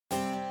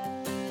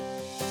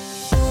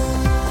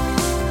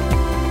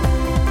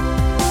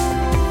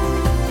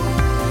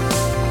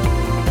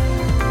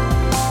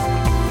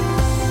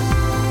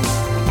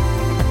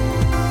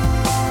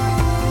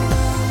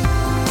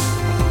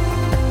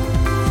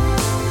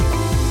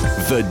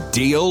The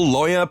Deal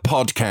Lawyer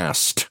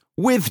Podcast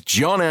with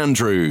John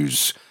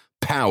Andrews,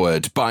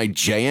 powered by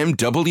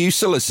JMW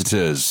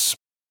Solicitors.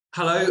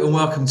 Hello and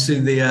welcome to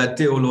the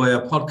Deal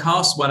Lawyer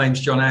Podcast. My name's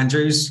John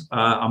Andrews.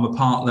 I'm a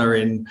partner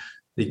in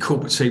the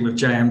corporate team of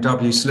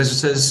JMW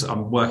Solicitors.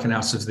 I'm working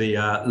out of the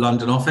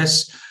London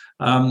office.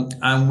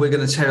 And we're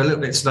going to tell you a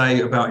little bit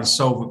today about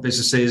insolvent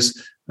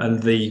businesses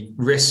and the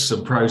risks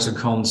and pros and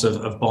cons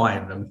of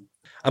buying them.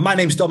 And my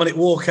name's Dominic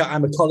Walker.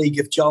 I'm a colleague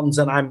of John's,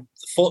 and I'm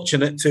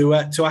fortunate to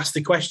ask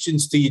the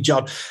questions to you,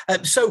 John.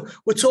 So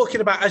we're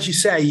talking about, as you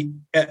say,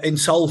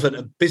 insolvent,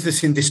 a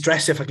business in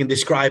distress, if I can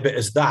describe it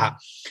as that.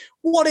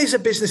 What is a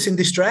business in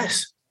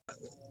distress?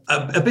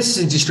 A business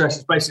in distress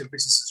is basically a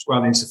business that's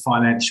run into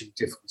financial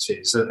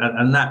difficulties,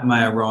 and that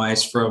may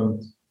arise from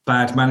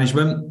bad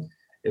management.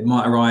 It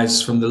might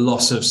arise from the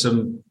loss of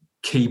some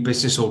key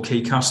business or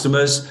key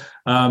customers.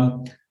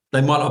 They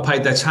might not have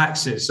paid their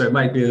taxes, so it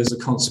may be as a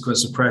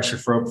consequence of pressure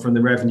from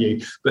the revenue.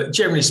 But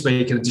generally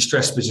speaking, a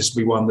distressed business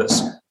will be one that's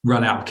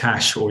run out of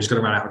cash or is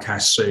going to run out of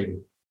cash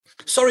soon.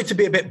 Sorry to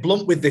be a bit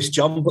blunt with this,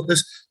 John, but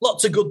there's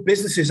lots of good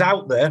businesses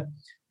out there.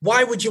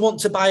 Why would you want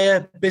to buy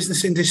a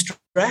business in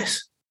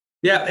distress?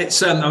 Yeah,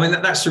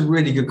 that's a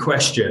really good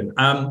question.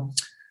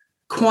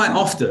 Quite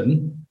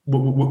often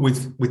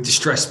with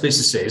distressed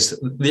businesses,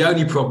 the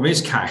only problem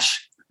is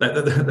cash.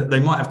 They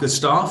might have good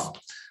staff.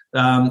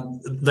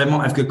 They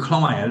might have good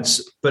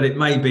clients, but it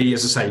may be,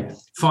 as I say,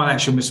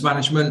 financial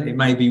mismanagement. It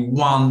may be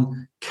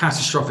one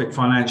catastrophic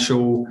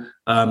financial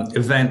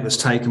event that's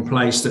taken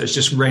place that has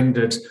just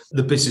rendered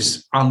the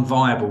business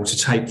unviable to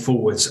take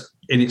forwards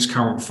in its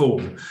current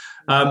form.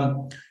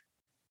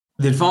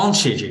 The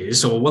advantage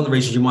is, or one of the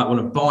reasons you might want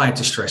to buy a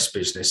distressed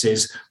business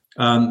is,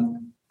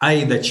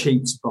 A, they're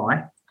cheap to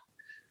buy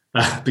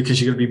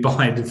because you're going to be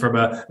buying from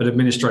an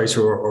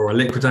administrator or a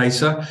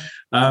liquidator.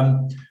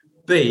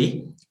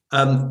 B,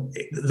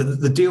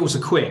 the deals are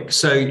quick.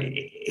 So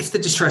if the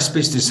distressed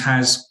business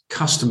has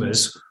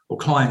customers or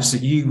clients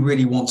that you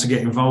really want to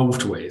get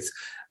involved with,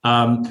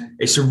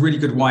 it's a really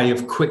good way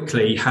of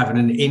quickly having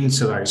an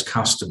into those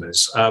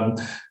customers.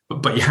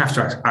 But you have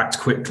to act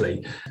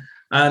quickly.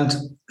 And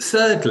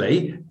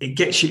thirdly, it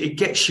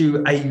gets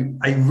you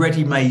a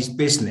ready-made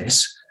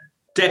business,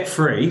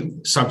 debt-free,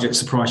 subject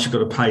to the price you've got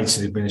to pay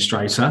to the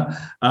administrator,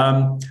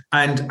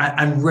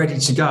 and ready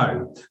to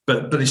go.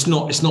 But it's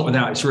not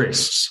without its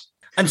risks.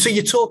 And so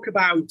you talk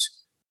about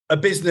a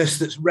business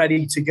that's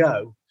ready to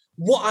go.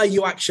 What are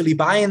you actually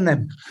buying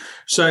then?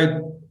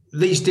 So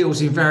these deals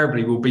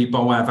invariably will be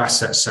by way of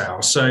asset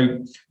sales.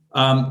 So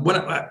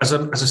as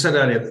I said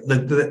earlier,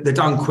 they're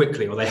done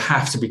quickly, or they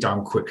have to be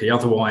done quickly.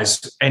 Otherwise,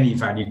 any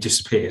value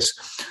disappears.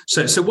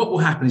 So what will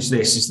happen is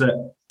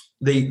that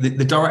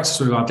the directors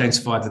will have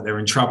identified that they're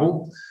in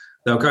trouble.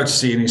 They'll go to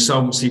see an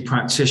insolvency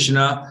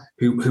practitioner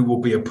who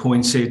will be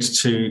appointed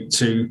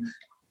to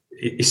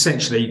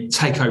essentially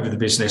take over the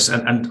business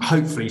and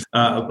hopefully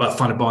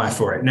find a buyer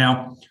for it.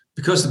 Now,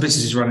 because the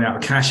business is running out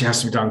of cash, it has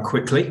to be done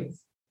quickly.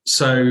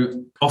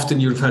 So often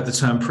you'll have heard the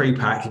term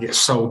pre-pack. It gets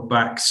sold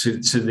back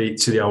to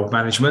the old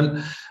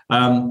management.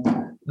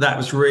 That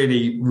was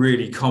really,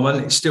 really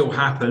common. It still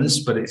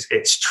happens, but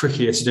it's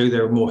trickier to do.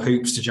 There are more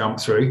hoops to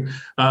jump through.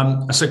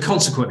 So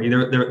consequently,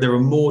 there are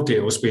more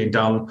deals being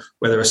done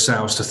where there are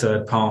sales to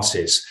third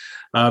parties.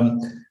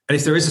 And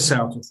if there is a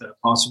sale to a third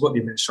party, what the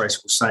administrator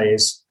will say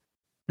is,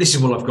 this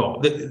is what I've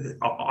got.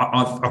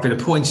 I've been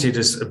appointed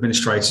as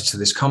administrator to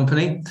this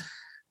company.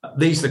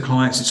 These are the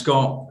clients it's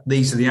got.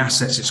 These are the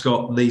assets it's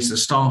got. These are the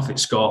staff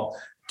it's got.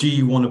 Do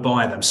you want to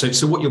buy them?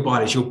 So what you're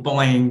buying is you're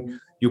buying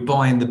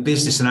the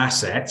business and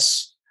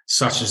assets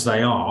such as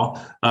they are,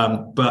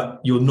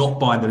 but you're not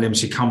buying the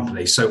limited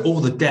company. So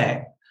all the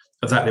debt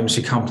of that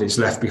limited company is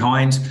left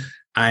behind,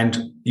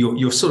 and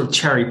you're sort of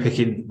cherry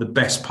picking the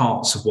best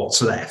parts of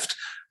what's left.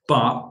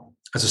 But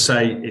as I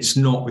say, it's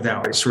not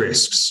without its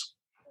risks.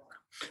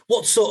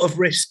 What sort of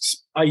risks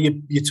are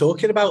you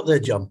talking about there,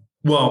 John?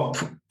 Well,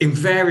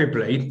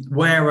 invariably,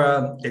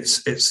 where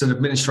it's an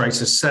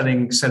administrator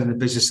selling the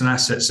business and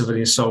assets of an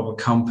insolvent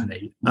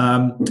company,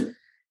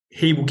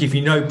 he will give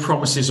you no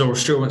promises or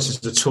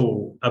assurances at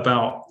all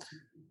about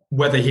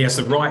whether he has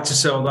the right to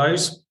sell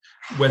those,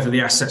 whether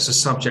the assets are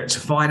subject to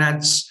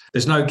finance.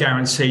 There's no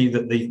guarantee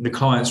that the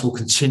clients will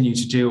continue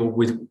to deal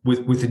with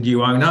the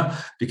new owner,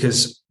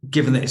 because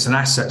given that it's an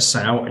asset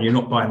sale and you're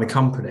not buying the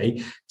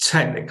company,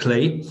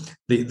 technically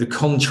the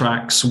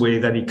contracts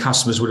with any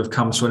customers would have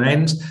come to an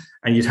end,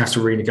 and you'd have to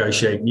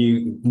renegotiate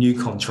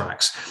new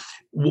contracts.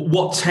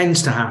 What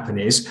tends to happen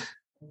is,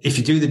 if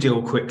you do the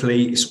deal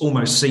quickly, it's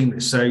almost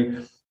seamless. So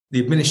the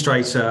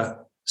administrator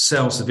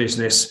sells the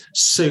business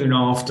soon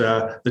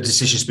after the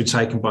decision's been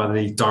taken by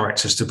the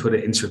directors to put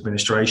it into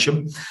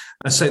administration.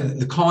 And so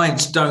the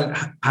clients don't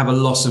have a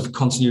loss of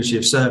continuity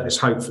of service,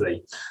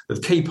 hopefully.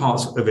 The key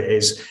part of it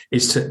is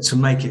to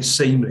make it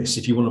seamless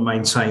if you want to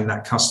maintain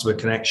that customer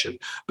connection.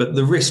 But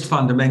the risk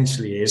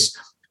fundamentally is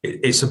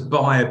it's a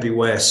buyer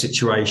beware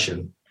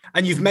situation.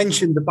 And you've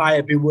mentioned the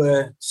buyer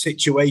beware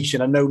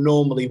situation. I know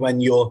normally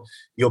when you're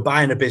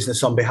buying a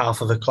business on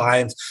behalf of a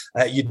client,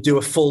 you do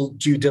a full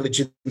due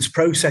diligence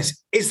process.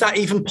 Is that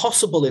even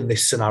possible in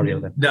this scenario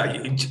then?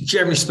 No,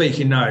 generally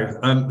speaking, no.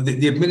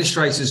 The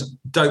administrators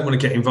don't want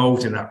to get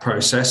involved in that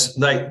process.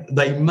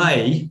 They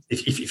may,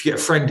 if you get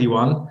a friendly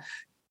one,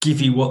 give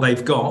you what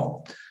they've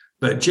got.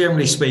 But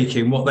generally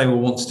speaking, what they will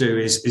want to do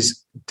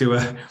is do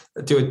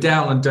a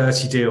down and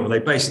dirty deal. They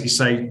basically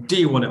say, do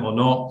you want it or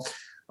not?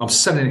 I'm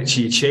selling it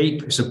to you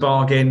cheap. It's a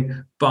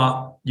bargain,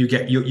 but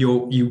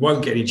you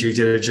won't get any due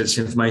diligence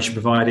information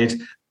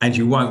provided, and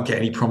you won't get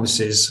any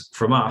promises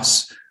from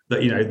us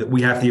that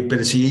we have the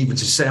ability even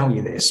to sell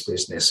you this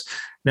business.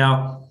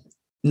 Now,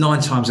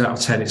 9 times out of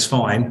 10, it's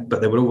fine, but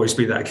there will always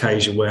be that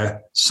occasion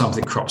where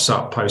something crops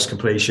up post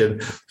completion.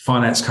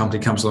 Finance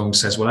company comes along and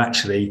says, well,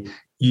 actually,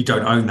 you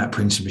don't own that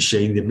printing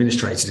machine. The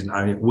administrator didn't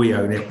own it. We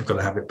own it. We've got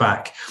to have it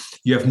back.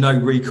 You have no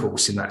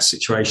recourse in that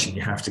situation.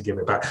 You have to give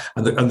it back.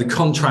 And the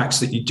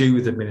contracts that you do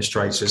with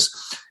administrators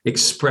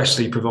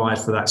expressly provide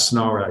for that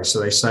scenario.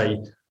 So they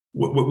say,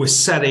 we're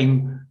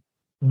selling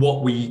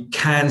what we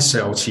can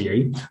sell to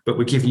you, but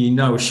we're giving you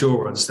no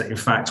assurance that, in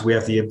fact, we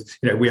have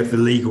the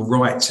legal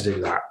right to do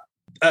that.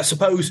 I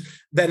suppose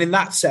then in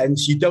that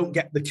sense, you don't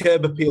get the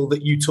curb appeal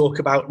that you talk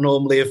about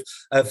normally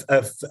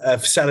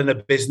of selling a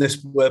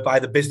business whereby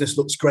the business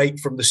looks great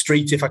from the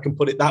street, if I can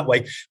put it that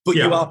way, but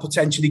you are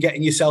potentially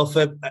getting yourself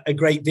a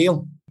great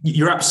deal.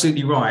 You're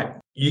absolutely right.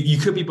 You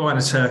could be buying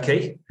a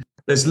turkey.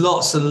 There's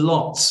lots and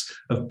lots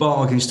of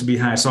bargains to be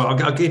had. So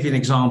I'll give you an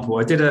example.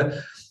 I did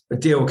a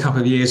deal a couple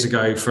of years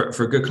ago for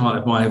a good client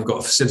of mine who've got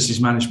a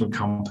facilities management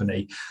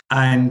company,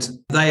 and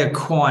they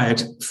acquired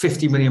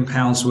 £50 million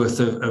worth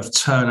of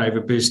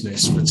turnover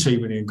business for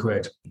 £2 million.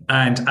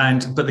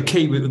 But the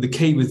key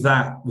with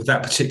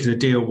that particular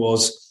deal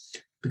was,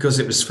 because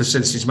it was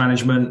facilities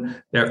management,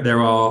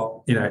 there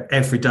are,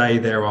 every day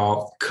there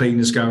are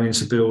cleaners going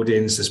into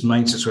buildings, there's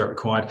maintenance work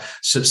required.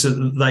 So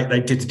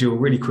they did the deal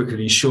really quickly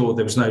to ensure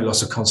there was no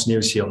loss of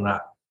continuity on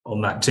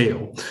that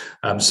deal.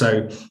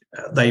 So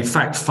they in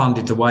fact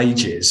funded the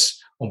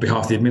wages on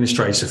behalf of the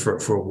administrator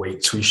for a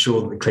week to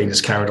ensure that the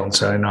cleaners carried on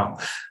turning up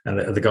and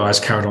the guys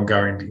carried on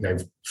going,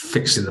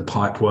 fixing the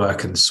pipe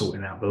work and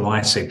sorting out the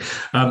lighting.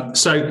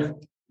 So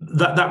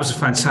that was a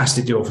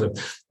fantastic deal for them.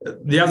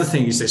 The other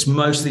thing is this: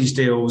 most of these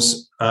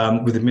deals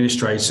with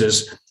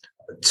administrators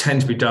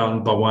tend to be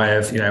done by way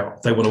of,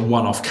 they want a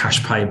one-off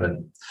cash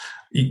payment.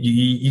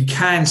 You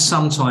can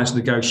sometimes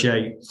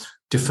negotiate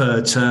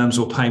deferred terms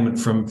or payment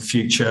from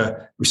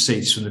future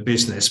receipts from the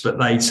business, but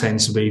they tend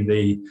to be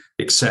the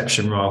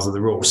exception rather than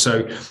the rule.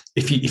 So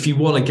if you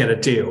want to get a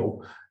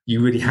deal,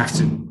 you really have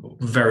to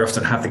very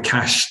often have the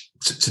cash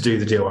to do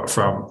the deal up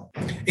front.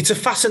 It's a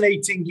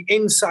fascinating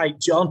insight,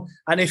 John.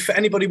 And if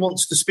anybody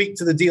wants to speak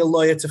to the deal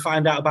lawyer to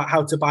find out about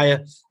how to buy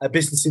a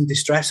business in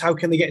distress, how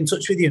can they get in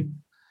touch with you?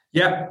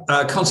 Yeah,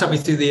 contact me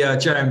through the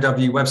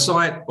JMW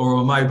website or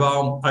on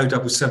mobile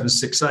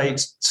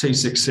 07768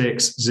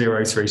 266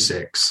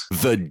 036.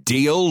 The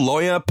Deal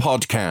Lawyer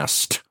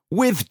Podcast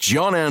with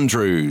John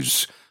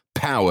Andrews,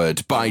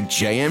 powered by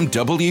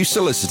JMW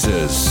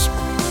Solicitors.